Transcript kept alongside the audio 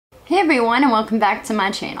Hey everyone, and welcome back to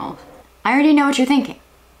my channel. I already know what you're thinking.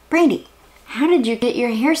 Brandy, how did you get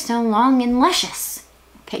your hair so long and luscious?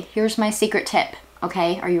 Okay, here's my secret tip.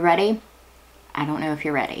 Okay, are you ready? I don't know if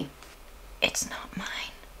you're ready. It's not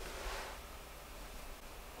mine.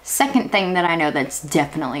 Second thing that I know that's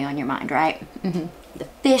definitely on your mind, right? The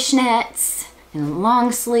fishnets and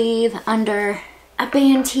long sleeve under a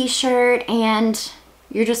band t-shirt, and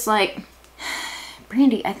you're just like,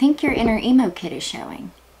 Brandy, I think your inner emo kid is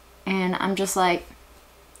showing. And I'm just like,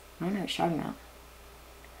 I don't know what you're talking about.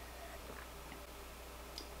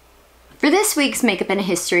 For this week's Makeup in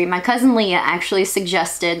History, my cousin Leah actually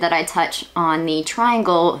suggested that I touch on the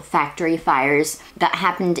triangle factory fires that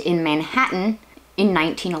happened in Manhattan in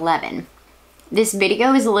 1911. This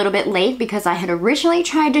video is a little bit late because I had originally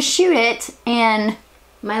tried to shoot it and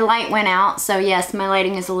my light went out. So yes, my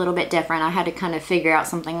lighting is a little bit different. I had to kind of figure out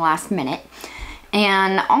something last minute.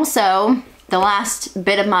 And also, the last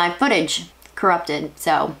bit of my footage corrupted,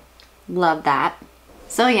 so love that.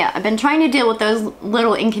 So yeah, I've been trying to deal with those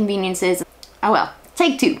little inconveniences. Oh well,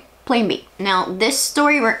 take two, plan B. Now this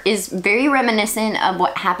story is very reminiscent of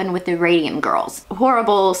what happened with the Radium Girls.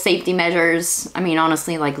 Horrible safety measures. I mean,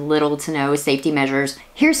 honestly, like little to no safety measures.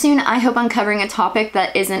 Here soon, I hope I'm covering a topic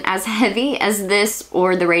that isn't as heavy as this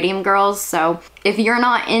or the Radium Girls. So if you're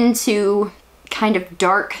not into kind of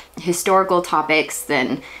dark historical topics,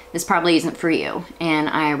 then this probably isn't for you. And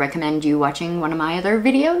I recommend you watching one of my other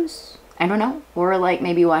videos. I don't know. Or like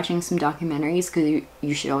maybe watching some documentaries, because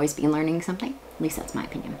you should always be learning something. At least that's my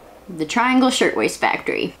opinion. The Triangle Shirtwaist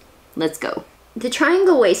Factory. Let's go. The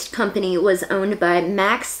Triangle Waist Company was owned by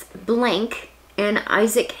Max Blank and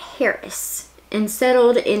Isaac Harris and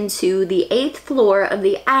settled into the 8th floor of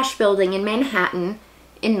the Ash Building in Manhattan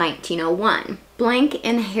in 1901. Blank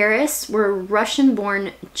and Harris were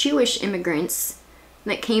Russian-born Jewish immigrants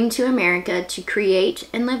that came to America to create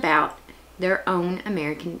and live out their own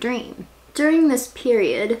American dream. During this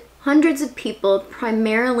period, hundreds of people,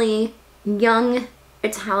 primarily young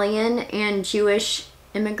Italian and Jewish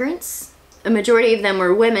immigrants, a majority of them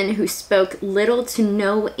were women who spoke little to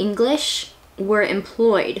no English, were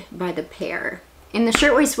employed by the pair. And the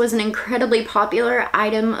shirtwaist was an incredibly popular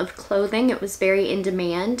item of clothing. It was very in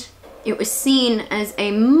demand. It was seen as a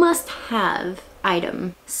must-have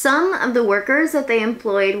item. Some of the workers that they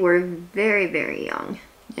employed were very, very young.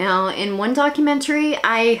 Now, in one documentary,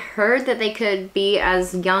 I heard that they could be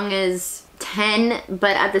as young as 10,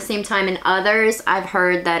 but at the same time in others, I've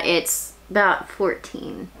heard that it's about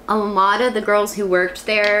 14. A lot of the girls who worked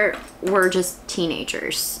there were just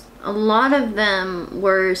teenagers. A lot of them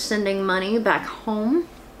were sending money back home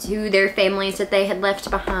to their families that they had left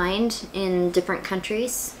behind in different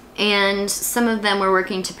countries. And some of them were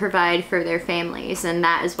working to provide for their families, and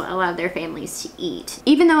that is what allowed their families to eat.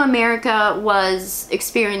 Even though America was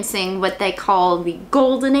experiencing what they call the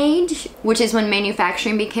Golden Age, which is when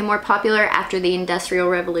manufacturing became more popular after the Industrial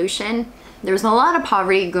Revolution, there was a lot of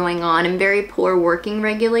poverty going on and very poor working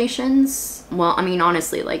regulations. Well, I mean,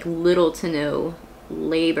 honestly, like little to no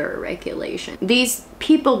labor regulation. These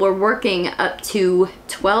people were working up to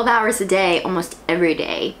 12 hours a day almost every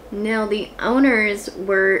day. Now the owners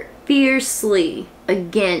were fiercely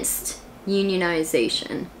against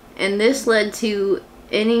unionization, and this led to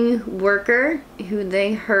any worker who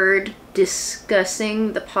they heard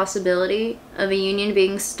discussing the possibility of a union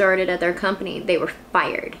being started at their company, they were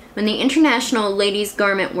fired. When the International Ladies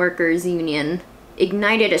Garment Workers Union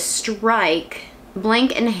ignited a strike,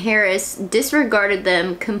 Blank and Harris disregarded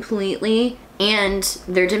them completely and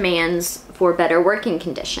their demands for better working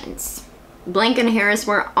conditions. Blank and Harris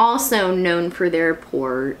were also known for their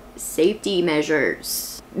poor safety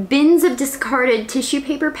measures. Bins of discarded tissue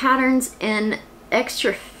paper patterns and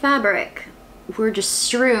extra fabric were just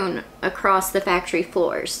strewn across the factory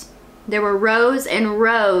floors. There were rows and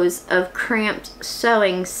rows of cramped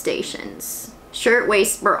sewing stations.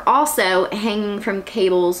 Shirtwaists were also hanging from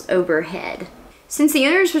cables overhead. Since the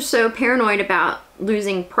owners were so paranoid about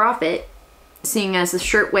losing profit, seeing as the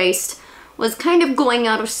shirtwaist was kind of going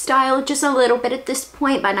out of style just a little bit at this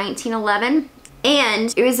point by 1911,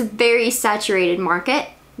 and it was a very saturated market,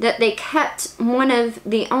 that they kept one of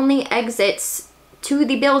the only exits to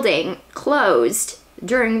the building closed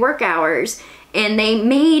during work hours, and they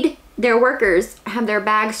made their workers have their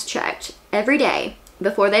bags checked every day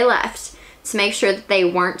before they left to make sure that they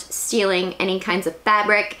weren't stealing any kinds of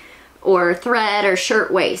fabric or thread or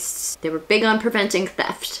shirtwaists. They were big on preventing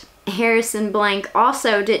theft. Harris and Blank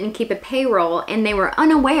also didn't keep a payroll, and they were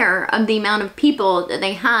unaware of the amount of people that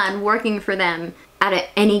they had working for them at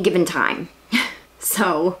any given time.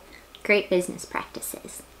 So, great business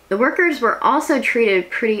practices. The workers were also treated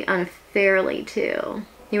pretty unfairly too.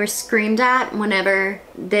 They were screamed at whenever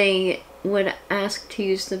they would ask to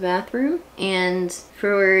use the bathroom, and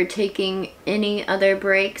for taking any other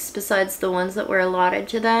breaks besides the ones that were allotted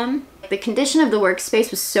to them. The condition of the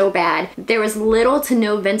workspace was so bad. There was little to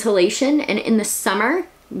no ventilation, and in the summer,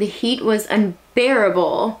 the heat was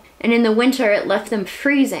unbearable, and in the winter, it left them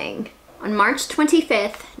freezing. On March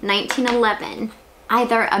 25th, 1911,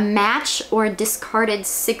 either a match or a discarded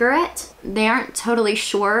cigarette, they aren't totally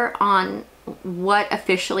sure on what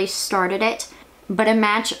officially started it, but a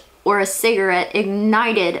match or a cigarette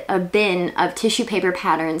ignited a bin of tissue paper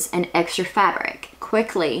patterns and extra fabric.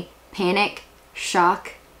 Quickly, panic,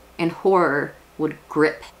 shock, and horror would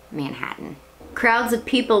grip Manhattan. Crowds of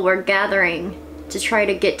people were gathering to try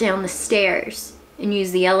to get down the stairs and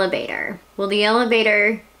use the elevator. Well, the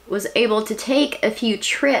elevator was able to take a few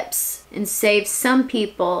trips and save some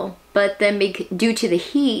people, but then due to the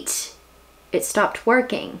heat, it stopped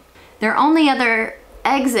working. Their only other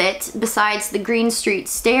exit besides the Green Street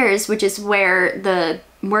stairs, which is where the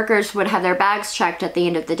workers would have their bags checked at the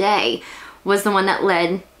end of the day, was the one that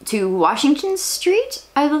led to Washington Street,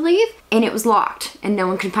 I believe, and it was locked and no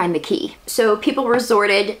one could find the key. So people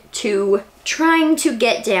resorted to trying to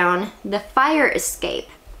get down the fire escape,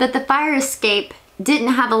 but the fire escape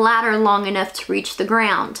didn't have a ladder long enough to reach the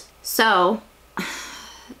ground. So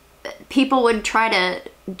people would try to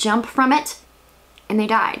jump from it and they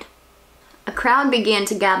died. A crowd began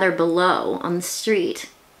to gather below on the street.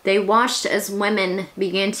 They watched as women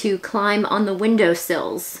began to climb on the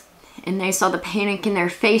windowsills, and they saw the panic in their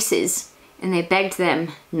faces, and they begged them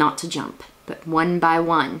not to jump. But one by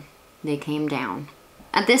one, they came down.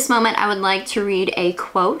 At this moment, I would like to read a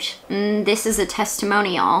quote. This is a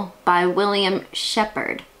testimonial by William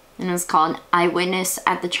Shepard, and it's called Eyewitness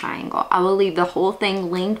at the Triangle. I will leave the whole thing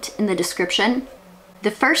linked in the description.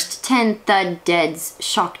 The first 10 thud deads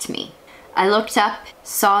shocked me. I looked up,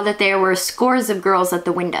 saw that there were scores of girls at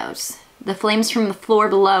the windows. The flames from the floor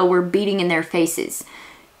below were beating in their faces.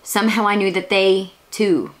 Somehow I knew that they,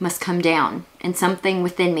 too, must come down, and something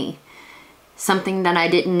within me, something that I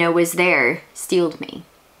didn't know was there, steeled me.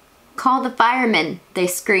 Call the firemen, they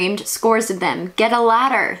screamed, scores of them. Get a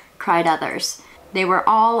ladder, cried others. They were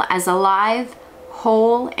all as alive,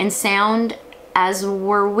 whole, and sound as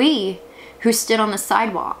were we, who stood on the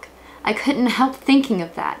sidewalk. I couldn't help thinking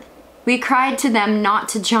of that. We cried to them not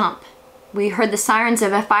to jump. We heard the sirens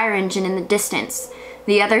of a fire engine in the distance.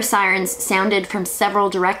 The other sirens sounded from several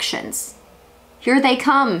directions. Here they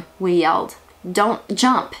come, we yelled. Don't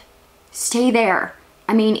jump. Stay there.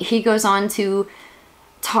 I mean, he goes on to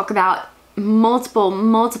talk about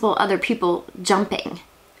multiple other people jumping.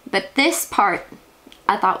 But this part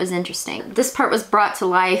I thought was interesting. This part was brought to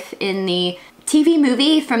life in the TV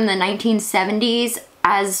movie from the 1970s,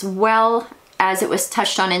 as well as it was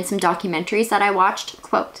touched on in some documentaries that I watched.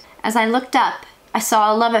 Quote, as I looked up, I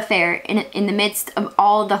saw a love affair in the midst of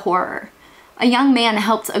all the horror. A young man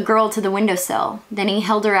helped a girl to the windowsill. Then he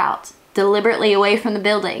held her out, deliberately away from the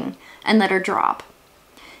building, and let her drop.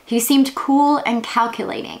 He seemed cool and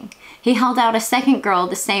calculating. He held out a second girl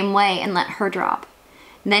the same way and let her drop.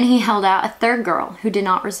 Then he held out a third girl who did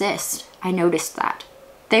not resist. I noticed that.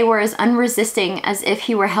 They were as unresisting as if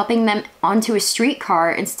he were helping them onto a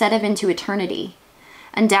streetcar instead of into eternity.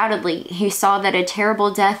 Undoubtedly, he saw that a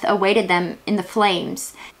terrible death awaited them in the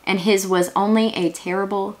flames, and his was only a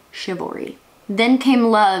terrible chivalry. Then came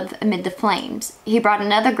love amid the flames. He brought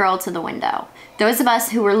another girl to the window. Those of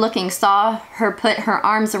us who were looking saw her put her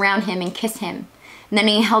arms around him and kiss him. And then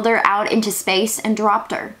he held her out into space and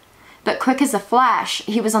dropped her. But quick as a flash,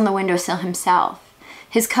 he was on the windowsill himself.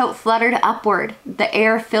 His coat fluttered upward. The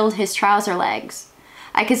air filled his trouser legs.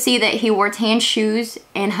 I could see that he wore tan shoes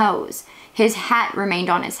and hose. His hat remained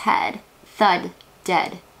on his head. Thud,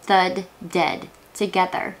 dead. Thud, dead.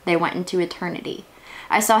 Together, they went into eternity.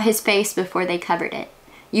 I saw his face before they covered it.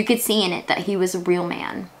 You could see in it that he was a real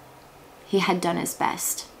man. He had done his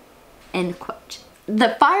best. End quote.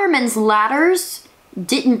 The firemen's ladders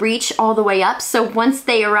didn't reach all the way up, so once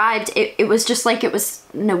they arrived, it was just like it was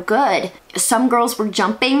no good. Some girls were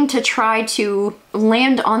jumping to try to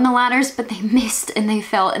land on the ladders, but they missed and they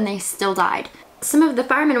fell and they still died. Some of the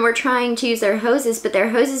firemen were trying to use their hoses, but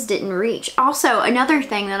their hoses didn't reach. Also, another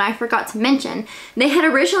thing that I forgot to mention, they had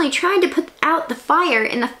originally tried to put out the fire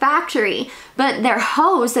in the factory, but their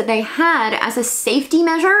hose that they had as a safety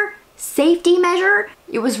measure,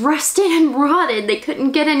 it was rusted and rotted. They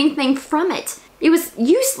couldn't get anything from it. It was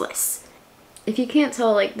useless. If you can't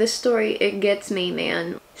tell, like, this story, it gets me,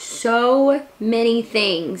 man. So many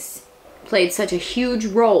things played such a huge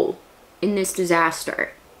role in this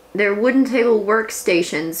disaster. Their wooden table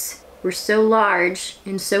workstations were so large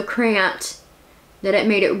and so cramped that it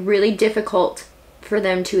made it really difficult for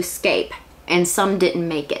them to escape, and some didn't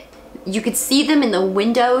make it. You could see them in the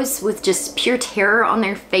windows with just pure terror on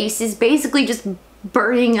their faces, basically just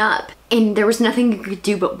burning up, and there was nothing you could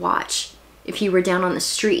do but watch if you were down on the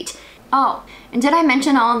street. Oh, and did I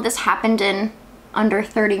mention all of this happened in under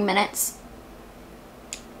 30 minutes?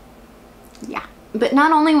 Yeah. But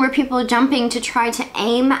not only were people jumping to try to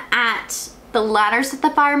aim at the ladders that the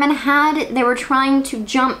firemen had, they were trying to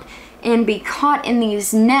jump and be caught in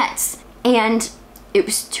these nets, and it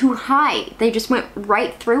was too high. They just went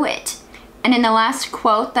right through it. And in the last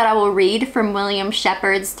quote that I will read from William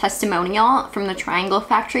Shepard's testimonial from the Triangle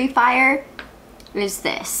Factory fire is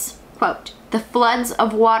this, quote, "The floods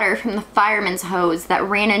of water from the fireman's hose that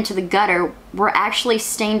ran into the gutter were actually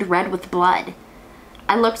stained red with blood.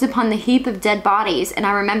 I looked upon the heap of dead bodies and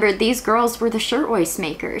I remembered these girls were the shirtwaist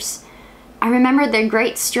makers. I remembered their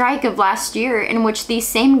great strike of last year in which these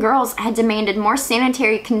same girls had demanded more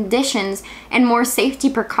sanitary conditions and more safety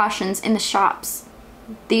precautions in the shops.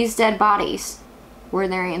 These dead bodies were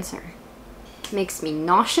their answer." It makes me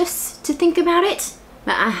nauseous to think about it,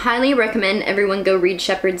 but I highly recommend everyone go read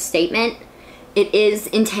Shepard's statement. It is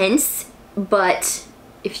intense, but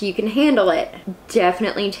if you can handle it,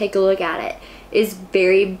 definitely take a look at it. It is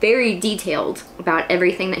very, very detailed about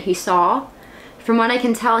everything that he saw. From what I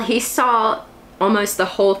can tell, he saw almost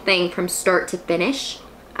the whole thing from start to finish.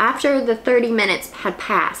 After the 30 minutes had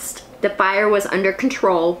passed, the fire was under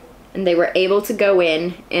control and they were able to go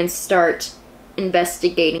in and start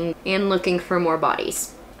investigating and looking for more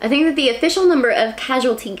bodies. I think that the official number of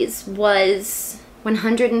casualties was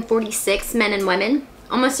 146 men and women,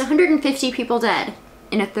 almost 150 people dead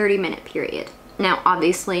in a 30-minute period. Now,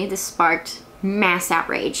 obviously, this sparked mass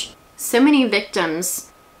outrage. So many victims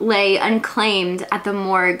lay unclaimed at the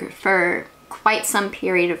morgue for quite some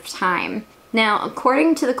period of time. Now,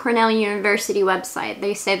 according to the Cornell University website,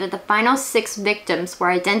 they say that the final 6 victims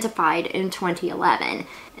were identified in 2011.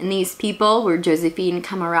 And these people were Josephine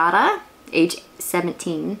Camarada, age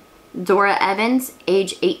 17, Dora Evans,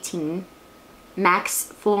 age 18, Max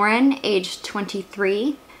Florin, age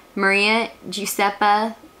 23, Maria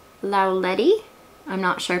Giuseppa Lauletti, I'm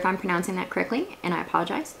not sure if I'm pronouncing that correctly, and I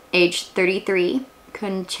apologize, age 33,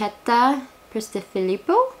 Concetta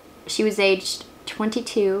Prestefilippo, she was aged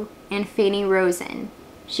 22, and Fanny Rosen,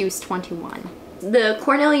 she was 21. The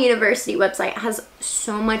Cornell University website has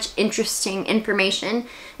so much interesting information,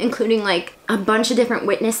 including like a bunch of different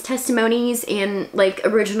witness testimonies and like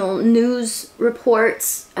original news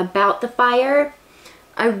reports about the fire.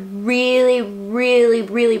 I really, really,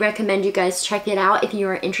 really recommend you guys check it out if you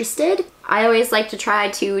are interested. I always like to try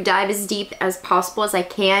to dive as deep as possible as I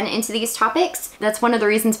can into these topics. That's one of the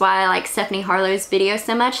reasons why I like Stephanie Harlow's videos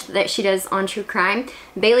so much that she does on true crime.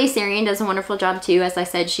 Bailey Sarian does a wonderful job too. As I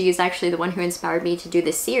said, she is actually the one who inspired me to do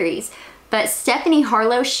this series. But Stephanie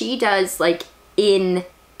Harlow, she does like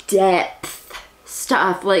in-depth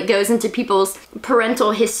stuff, like goes into people's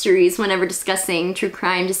parental histories whenever discussing true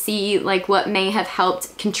crime to see like what may have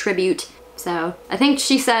helped contribute. So I think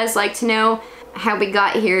she says like to know how we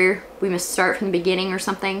got here, we must start from the beginning or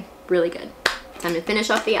something. Really good. Time to finish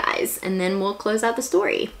off the eyes and then we'll close out the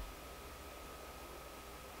story.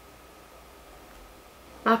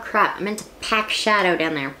 Oh crap, I meant to pack shadow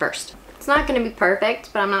down there first. It's not gonna be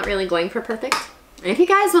perfect, but I'm not really going for perfect. And if you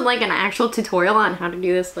guys would like an actual tutorial on how to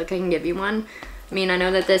do this look, I can give you one. I mean, I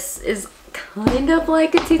know that this is kind of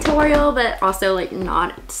like a tutorial, but also like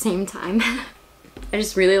not at the same time. I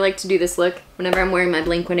just really like to do this look whenever I'm wearing my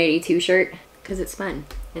Blink-182 shirt because it's fun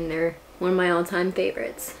and they're one of my all-time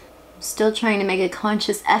favorites. I'm still trying to make a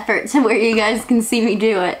conscious effort to where you guys can see me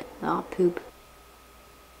do it. Oh, poop.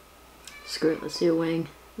 Screw it, let's do a wing.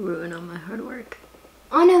 Ruin all my hard work.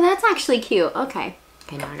 Oh no, that's actually cute. Okay.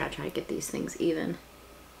 Okay, now I gotta try to get these things even.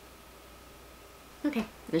 Okay,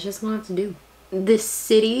 that's just what I have to do. The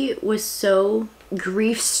city was so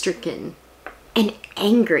grief-stricken and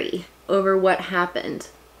angry over what happened.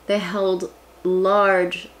 They held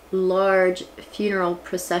large, large funeral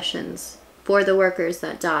processions for the workers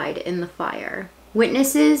that died in the fire.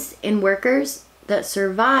 Witnesses and workers that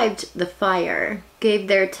survived the fire gave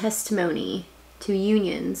their testimony to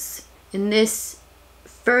unions, and this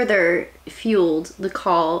further fueled the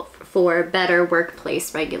call for better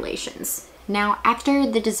workplace regulations. Now, after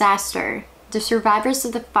the disaster, the survivors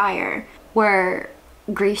of the fire were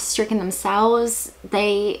grief-stricken themselves.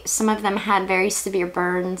 Some of them had very severe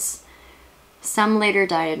burns. Some later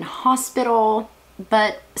died in hospital,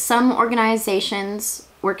 but some organizations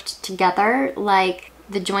worked together, like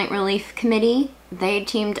the Joint Relief Committee. They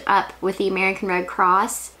teamed up with the American Red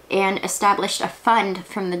Cross and established a fund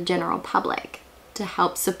from the general public to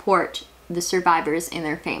help support the survivors and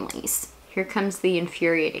their families. Here comes the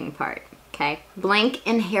infuriating part, okay? Blank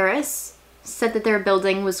and Harris said that their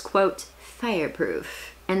building was, quote,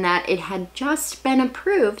 fireproof, and that it had just been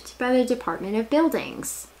approved by the Department of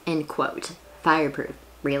Buildings, end quote. Fireproof,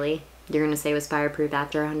 really? You're gonna say it was fireproof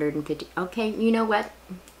after 150? Okay, you know what?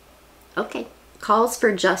 Okay. Calls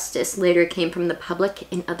for justice later came from the public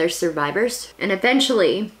and other survivors, and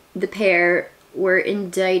eventually the pair were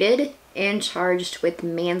indicted and charged with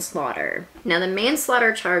manslaughter. Now, the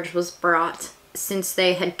manslaughter charge was brought since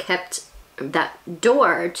they had kept that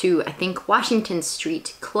door to, I think, Washington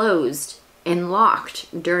Street closed and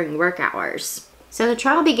locked during work hours. So the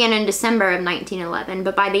trial began in December of 1911,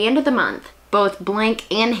 but by the end of the month, both Blank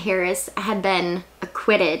and Harris had been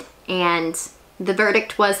acquitted, and the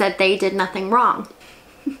verdict was that they did nothing wrong.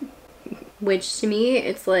 Which to me,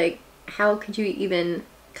 it's like, how could you even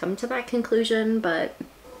come to that conclusion? But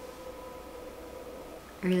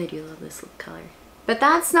I really do love this lip color. But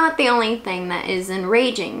that's not the only thing that is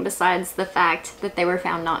enraging besides the fact that they were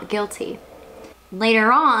found not guilty.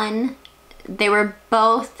 Later on, they were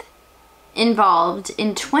both involved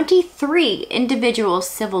in 23 individual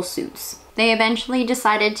civil suits. They eventually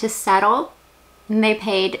decided to settle, and they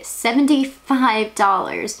paid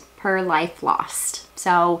 $75 per life lost.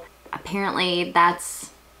 So apparently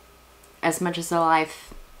that's as much as a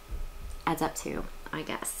life adds up to, I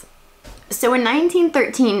guess. So in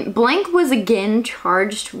 1913, Blank was again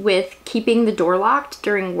charged with keeping the door locked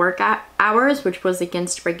during work hours, which was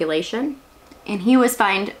against regulation. And he was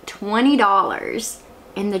fined $20,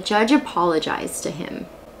 and the judge apologized to him.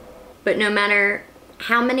 But no matter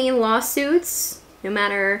how many lawsuits, no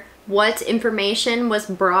matter what information was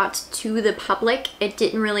brought to the public, it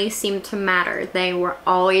didn't really seem to matter. They were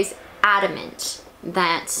always adamant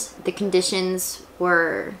that the conditions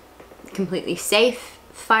were completely safe,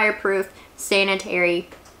 fireproof, sanitary,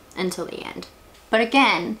 until the end. But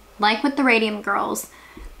again, like with the Radium Girls,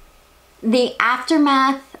 the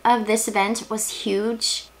aftermath of this event was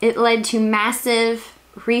huge. It led to massive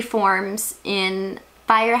reforms in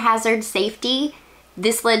fire hazard safety.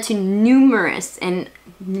 This led to numerous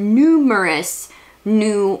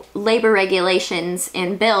new labor regulations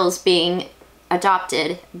and bills being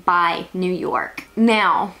adopted by New York.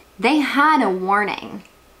 Now, they had a warning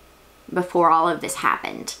before all of this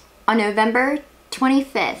happened. On November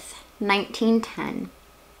 25th, 1910,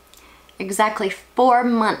 exactly 4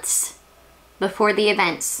 months before the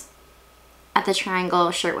events at the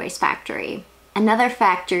Triangle Shirtwaist factory, another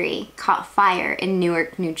factory caught fire in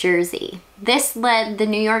Newark, New Jersey. This led the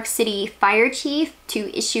New York City fire chief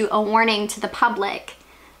to issue a warning to the public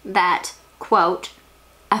that, quote,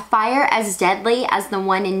 a fire as deadly as the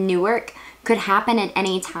one in Newark could happen at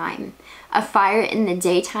any time. A fire in the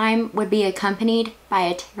daytime would be accompanied by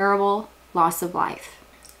a terrible loss of life.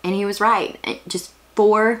 And he was right. Just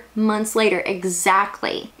 4 months later,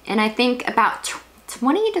 exactly. And I think about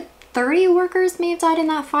 20 to 30 workers may have died in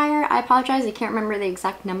that fire. I apologize, I can't remember the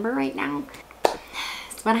exact number right now.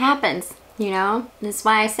 It's what happens, you know? That's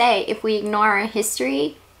why I say, if we ignore our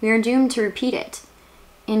history, we are doomed to repeat it.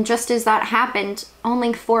 And just as that happened,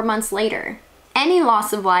 only 4 months later. Any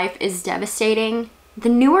loss of life is devastating. The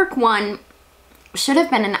Newark one should have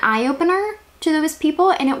been an eye-opener to those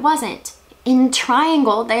people, and it wasn't. In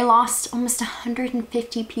Triangle, they lost almost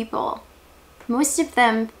 150 people. Most of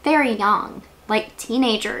them very young, like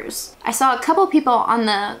teenagers. I saw a couple people on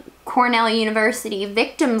the Cornell University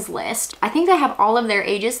victims list. I think they have all of their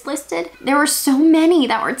ages listed. There were so many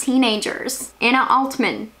that were teenagers. Anna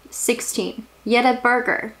Altman, 16. Yetta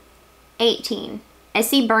Berger, 18.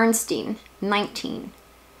 Essie Bernstein, 19.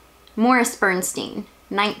 Morris Bernstein,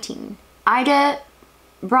 19. Ida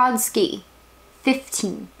Brodsky,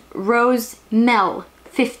 15. Rose Mell,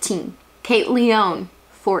 15. Kate Leone,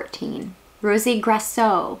 14. Rosie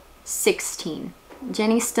Grasso, 16.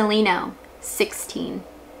 Jenny Stellino, 16.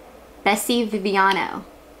 Bessie Viviano,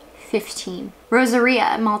 15.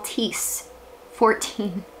 Rosaria Maltese,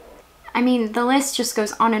 14. I mean, the list just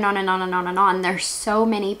goes on and on and on and on and on. There's so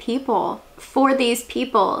many people. For these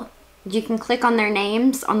people, you can click on their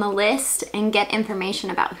names on the list and get information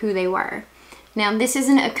about who they were. Now, this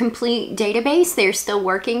isn't a complete database. They're still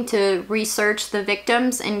working to research the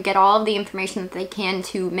victims and get all of the information that they can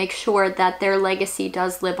to make sure that their legacy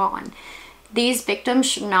does live on. These victims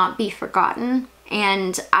should not be forgotten.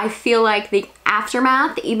 And I feel like the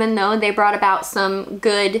aftermath, even though they brought about some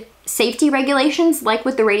good safety regulations, like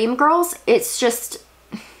with the Radium Girls, it's just,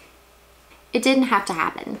 it didn't have to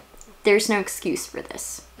happen. There's no excuse for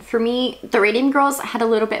this. For me, the Radium Girls had a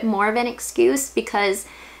little bit more of an excuse because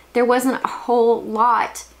there wasn't a whole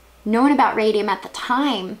lot known about radium at the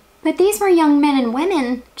time. But these were young men and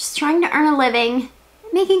women just trying to earn a living,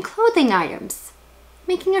 making clothing items,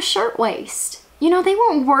 making a shirtwaist. You know, they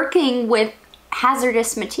weren't working with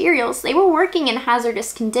hazardous materials. They were working in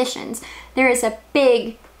hazardous conditions. There is a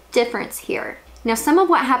big difference here. Now, some of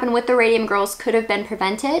what happened with the Radium Girls could have been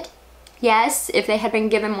prevented. Yes, if they had been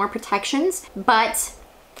given more protections, but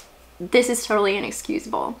this is totally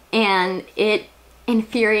inexcusable. And it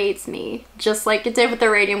infuriates me, just like it did with the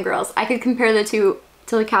Radium Girls. I could compare the two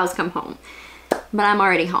till the cows come home, but I'm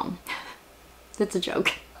already home. That's a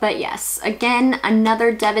joke. But yes, again,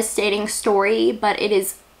 another devastating story, but it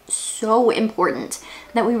is so important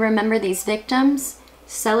that we remember these victims,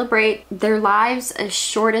 celebrate their lives as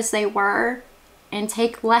short as they were, and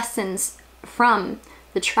take lessons from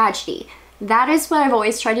the tragedy. That is what I've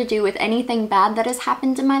always tried to do with anything bad that has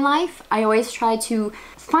happened in my life. I always try to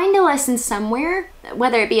find a lesson somewhere,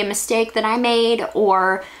 whether it be a mistake that I made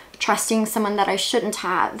or trusting someone that I shouldn't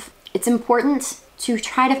have. It's important to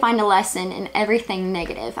try to find a lesson in everything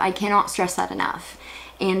negative. I cannot stress that enough.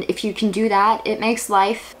 And if you can do that, it makes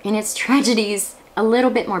life and its tragedies a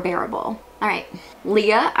little bit more bearable. All right,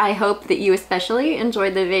 Leah, I hope that you especially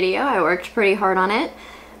enjoyed the video. I worked pretty hard on it.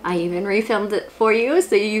 I even refilmed it for you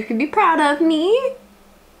so you can be proud of me.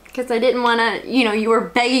 Because I didn't want to, you know, you were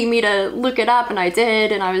begging me to look it up and I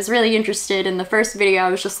did, and I was really interested. In the first video,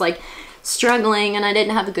 I was just like struggling and I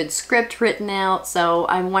didn't have a good script written out, so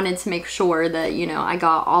I wanted to make sure that, you know, I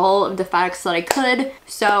got all of the facts that I could.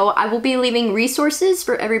 So I will be leaving resources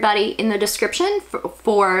for everybody in the description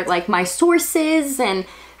for like my sources and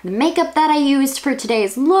the makeup that I used for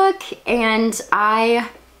today's look, and I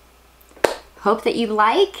hope that you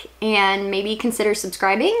like and maybe consider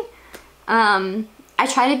subscribing. I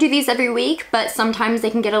try to do these every week, but sometimes they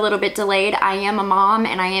can get a little bit delayed. I am a mom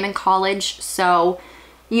and I am in college, so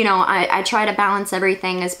you know, I try to balance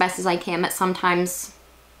everything as best as I can, but sometimes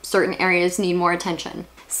certain areas need more attention.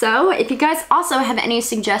 So if you guys also have any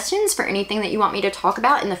suggestions for anything that you want me to talk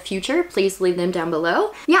about in the future, please leave them down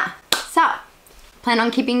below. Yeah, so plan on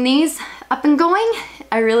keeping these up and going.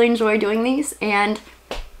 I really enjoy doing these, and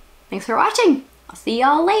thanks for watching. I'll see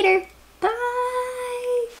y'all later. Bye.